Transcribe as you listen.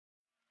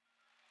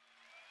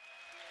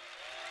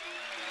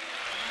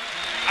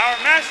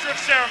Master of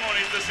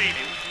Ceremonies this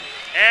evening,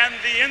 and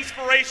the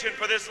inspiration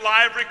for this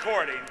live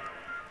recording,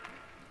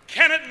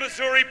 Kennett,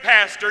 Missouri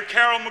pastor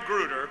Carroll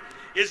McGruder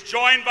is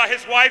joined by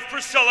his wife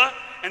Priscilla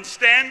and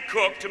Stan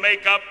Cook to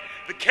make up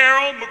the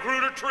Carroll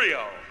McGruder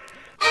Trio.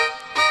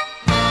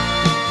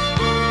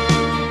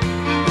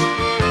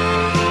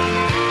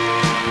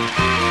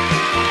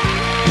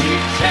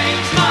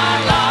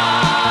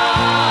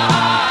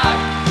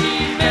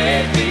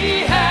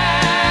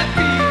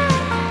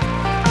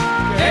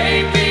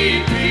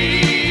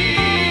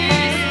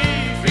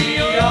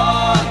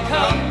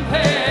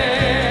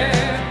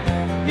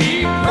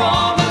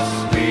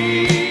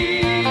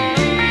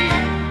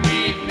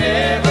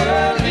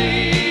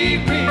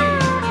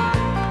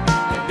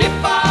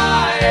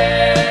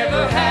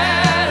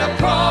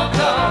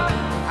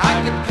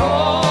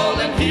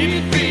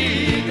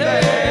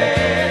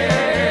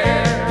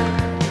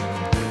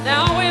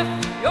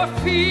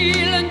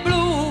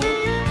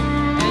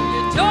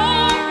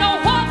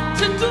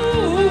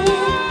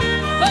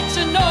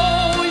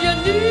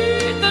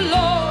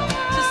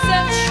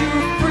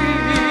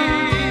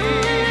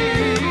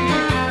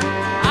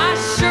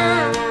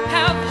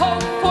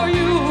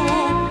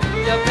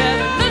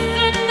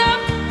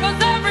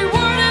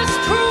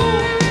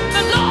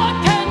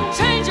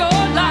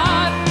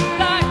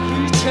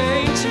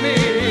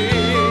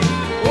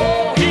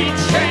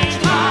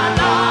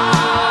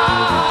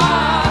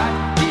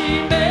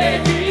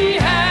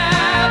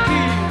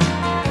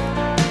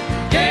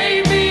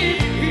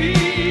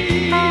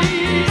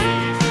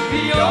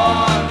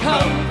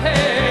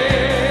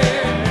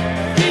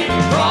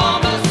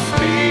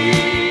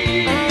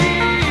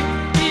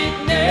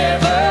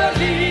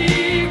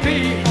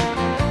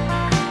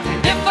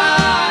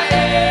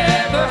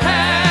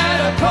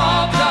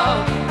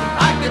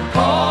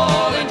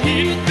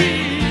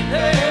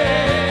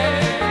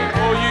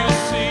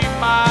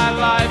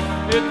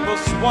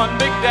 One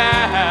big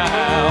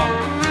down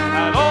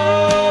and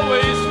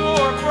always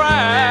wore a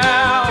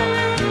frown.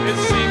 It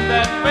seemed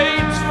that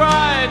fate's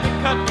right to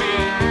cut me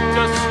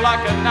just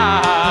like a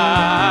knife.